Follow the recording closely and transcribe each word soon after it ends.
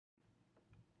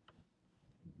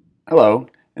Hello,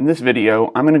 in this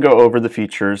video I'm going to go over the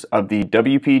features of the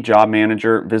WP Job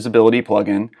Manager Visibility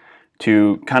plugin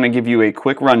to kind of give you a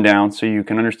quick rundown so you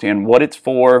can understand what it's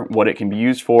for, what it can be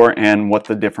used for, and what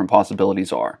the different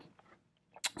possibilities are.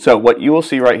 So what you will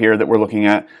see right here that we're looking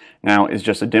at now is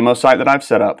just a demo site that I've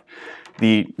set up.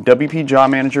 The WP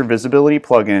Job Manager Visibility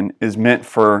plugin is meant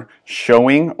for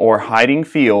showing or hiding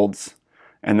fields,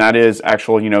 and that is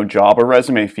actual, job or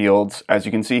resume fields, as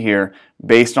you can see here,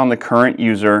 based on the current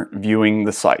user viewing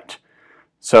the site.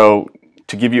 So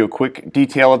to give you a quick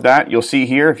detail of that, you'll see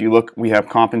here, if you look, we have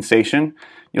compensation.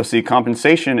 You'll see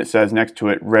compensation, it says next to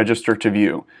it, register to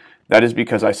view. That is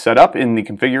because I set up in the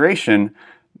configuration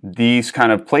these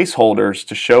kind of placeholders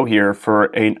to show here for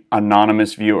an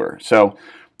anonymous viewer. So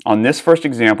on this first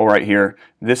example right here,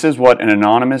 this is what an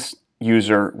anonymous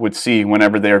user would see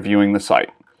whenever they're viewing the site.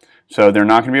 So they're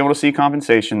not going to be able to see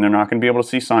compensation, they're not going to be able to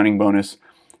see signing bonus.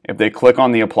 If they click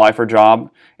on the apply for job,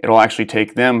 it'll actually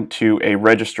take them to a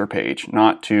register page,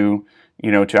 not to,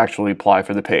 to actually apply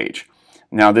for the page.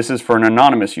 Now this is for an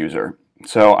anonymous user.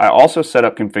 So I also set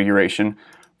up configuration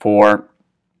for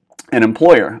an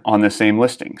employer on the same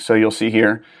listing. So you'll see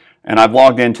here, and I've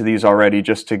logged into these already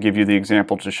just to give you the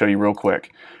example to show you real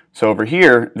quick. So over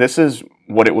here, this is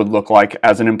what it would look like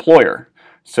as an employer.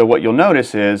 So what you'll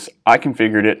notice is I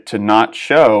configured it to not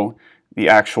show the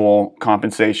actual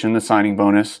compensation, the signing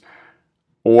bonus,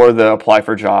 or the apply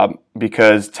for job,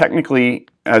 because technically,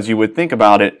 as you would think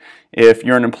about it, if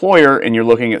you're an employer and you're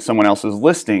looking at someone else's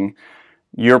listing,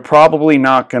 you're probably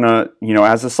not going to,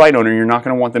 as a site owner, you're not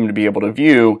going to want them to be able to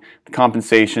view the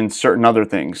compensation, certain other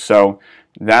things. So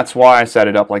that's why I set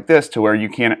it up like this, to where you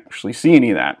can't actually see any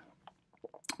of that.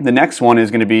 The next one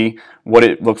is going to be what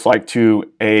it looks like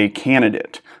to a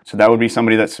candidate. So that would be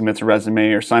somebody that submits a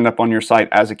resume or signed up on your site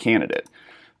as a candidate.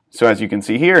 So as you can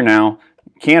see here now,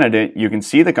 candidate, you can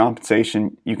see the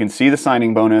compensation, you can see the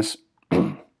signing bonus,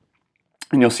 and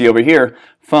you'll see over here,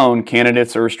 phone,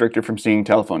 candidates are restricted from seeing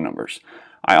telephone numbers.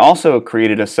 I also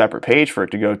created a separate page for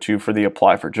it to go to for the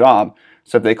apply for job.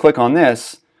 So if they click on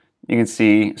this, you can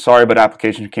see, sorry, but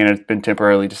application candidate's been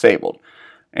temporarily disabled.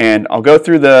 And I'll go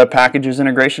through the packages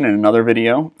integration in another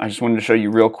video. I just wanted to show you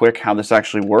real quick how this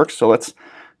actually works. So let's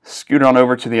scoot on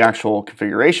over to the actual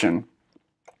configuration,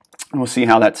 and we'll see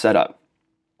how that's set up.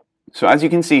 So as you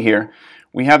can see here,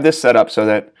 we have this set up so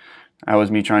that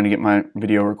was me trying to get my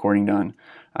video recording done.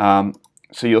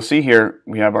 So you'll see here,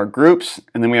 we have our groups,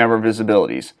 and then we have our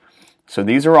visibilities. So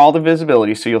these are all the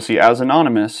visibilities. So you'll see as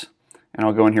anonymous, and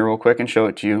I'll go in here real quick and show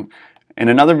it to you. In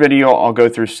another video, I'll go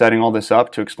through setting all this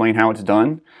up to explain how it's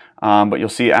done. But you'll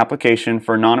see application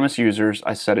for anonymous users,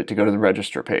 I set it to go to the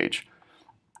register page.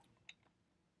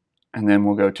 And then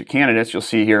we'll go to candidates. You'll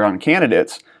see here on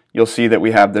candidates, you'll see that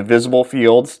we have the visible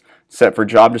fields set for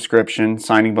job description,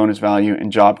 signing bonus value, and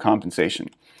job compensation.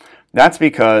 That's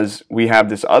because we have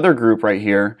this other group right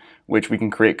here, which we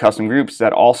can create custom groups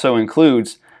that also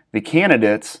includes the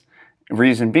candidates.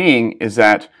 Reason being is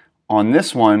that on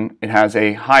this one, it has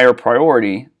a higher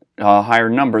priority, higher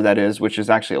number that is, which is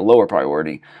actually a lower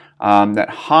priority, that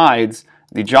hides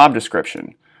the job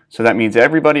description. So that means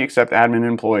everybody except admin and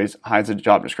employees hides the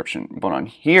job description. But on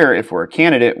here, if we're a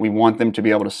candidate, we want them to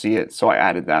be able to see it. So I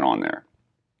added that on there.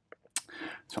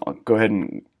 So I'll go ahead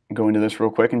and go into this real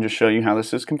quick and just show you how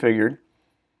this is configured.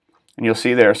 And you'll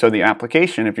see there, so the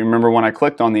application, if you remember when I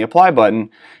clicked on the apply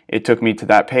button, it took me to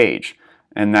that page.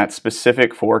 And that's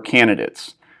specific for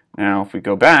candidates. Now if we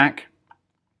go back,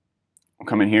 we'll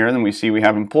come in here and then we see we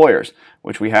have employers,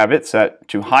 which we have it set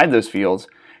to hide those fields.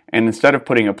 And instead of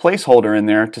putting a placeholder in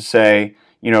there to say,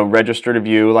 register to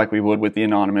view like we would with the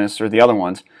anonymous or the other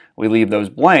ones, we leave those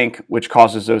blank, which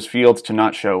causes those fields to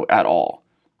not show at all.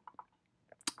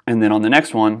 And then on the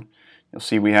next one, you'll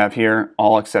see we have here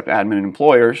all except admin and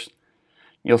employers.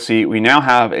 You'll see we now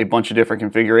have a bunch of different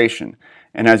configuration.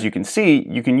 And as you can see,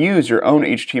 you can use your own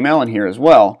HTML in here as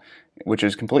well, which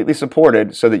is completely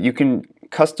supported, so that you can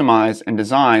customize and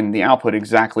design the output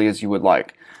exactly as you would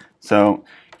like. So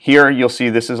here you'll see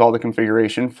this is all the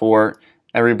configuration for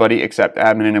everybody except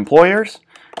admin and employers.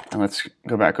 And let's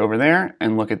go back over there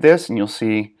and look at this, and you'll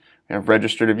see we have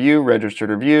register to view, register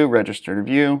to view, register to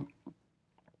view.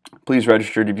 Please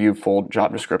register to view full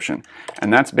job description.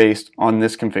 And that's based on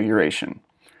this configuration.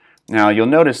 Now you'll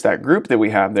notice that group that we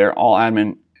have there, all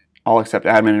except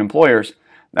admin and employers,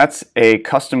 that's a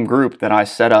custom group that I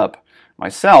set up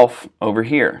myself over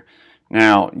here.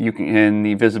 Now, you can, in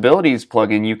the Visibilities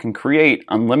plugin, you can create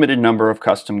unlimited number of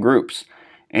custom groups.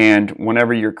 And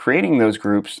whenever you're creating those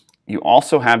groups, you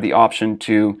also have the option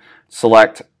to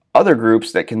select other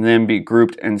groups that can then be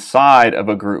grouped inside of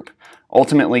a group,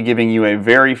 ultimately giving you a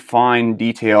very fine,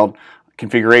 detailed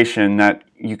configuration that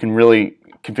you can really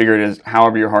configure it as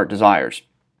however your heart desires.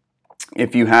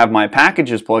 If you have my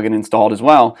packages plugin installed as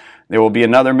well, there will be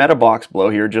another meta box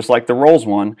below here, just like the roles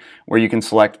one, where you can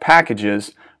select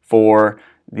packages for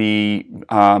the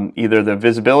either the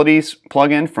visibilities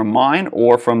plugin from mine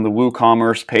or from the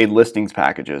WooCommerce paid listings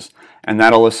packages, and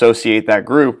that'll associate that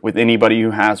group with anybody who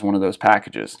has one of those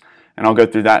packages. And I'll go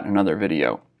through that in another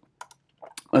video.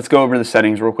 Let's go over the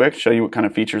settings real quick, show you what kind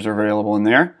of features are available in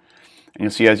there. And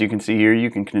you'll see, as you can see here,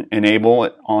 you can enable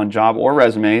it on job or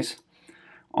resumes.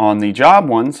 On the job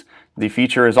ones, the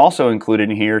feature is also included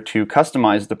in here to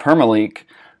customize the permalink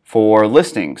for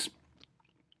listings.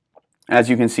 As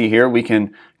you can see here, we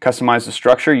can customize the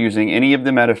structure using any of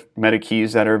the meta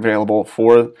keys that are available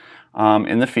for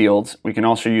in the fields. We can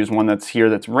also use one that's here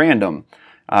that's random.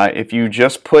 If you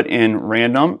just put in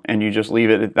random and you just leave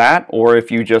it at that, or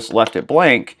if you just left it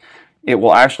blank, it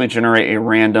will actually generate a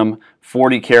random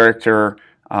 40-character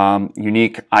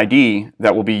unique ID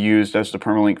that will be used as the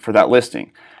permalink for that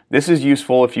listing. This is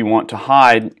useful if you want to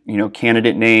hide,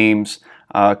 candidate names,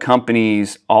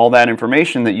 companies, all that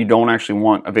information that you don't actually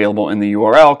want available in the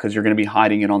URL because you're going to be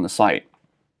hiding it on the site.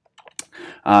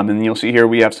 And you'll see here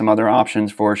we have some other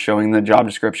options for showing the job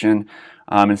description.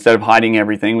 Instead of hiding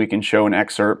everything, we can show an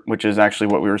excerpt, which is actually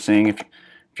what we were seeing. If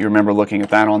you remember looking at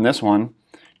that on this one,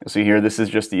 you'll see here this is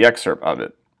just the excerpt of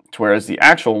it. Whereas the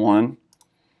actual one,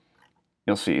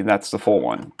 you'll see that's the full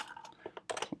one.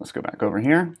 Let's go back over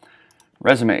here.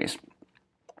 Resumes.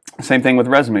 Same thing with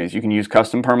resumes. You can use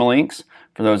custom permalinks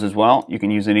for those as well. You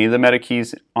can use any of the meta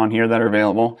keys on here that are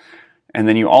available. And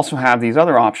then you also have these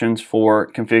other options for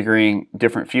configuring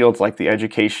different fields like the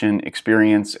education,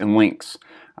 experience, and links.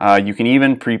 You can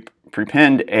even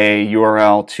prepend a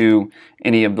URL to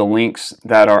any of the links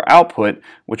that are output,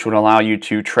 which would allow you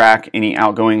to track any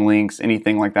outgoing links,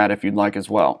 anything like that if you'd like as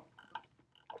well.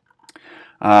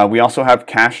 We also have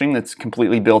caching that's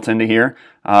completely built into here.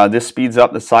 This speeds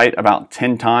up the site about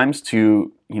 10 times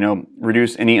to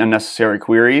reduce any unnecessary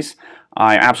queries.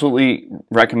 I absolutely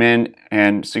recommend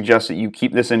and suggest that you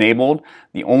keep this enabled.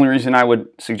 The only reason I would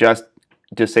suggest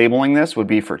disabling this would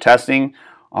be for testing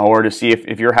or to see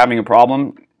if you're having a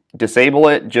problem. Disable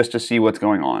it just to see what's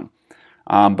going on.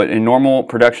 But in normal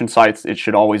production sites, it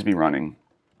should always be running.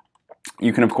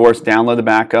 You can, of course, download the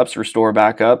backups, restore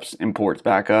backups, import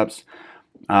backups.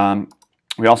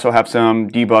 We also have some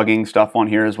debugging stuff on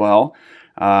here as well.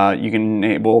 You can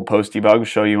enable post debug,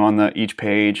 show you on each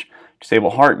page. Disable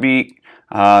heartbeat.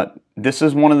 This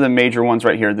is one of the major ones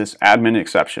right here, this admin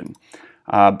exception.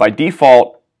 By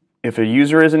default, if a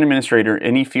user is an administrator,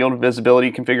 any field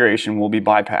visibility configuration will be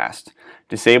bypassed.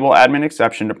 Disable admin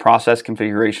exception to process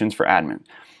configurations for admin.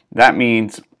 That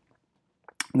means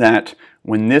that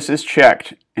when this is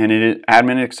checked and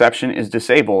admin exception is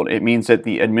disabled, it means that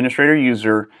the administrator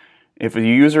user, if a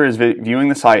user is viewing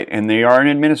the site and they are an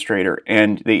administrator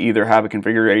and they either have a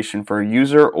configuration for a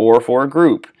user or for a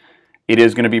group, it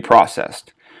is going to be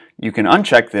processed. You can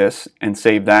uncheck this and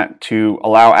save that to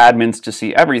allow admins to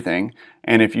see everything,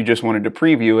 and if you just wanted to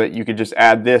preview it, you could just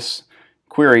add this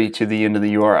query to the end of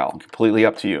the URL. Completely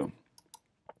up to you.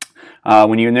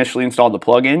 When you initially install the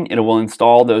plugin, it will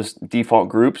install those default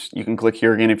groups. You can click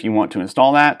here again if you want to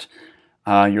install that,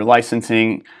 your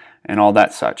licensing, and all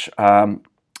that such. And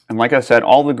like I said,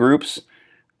 all the groups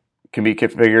can be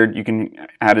configured. You can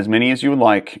add as many as you would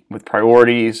like with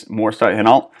priorities, more stuff, and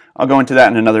I'll go into that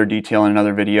in another detail in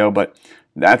another video, but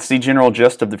that's the general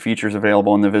gist of the features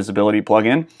available in the visibility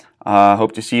plugin.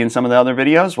 Hope to see you in some of the other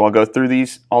videos where I'll go through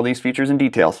all these features in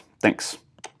details. Thanks.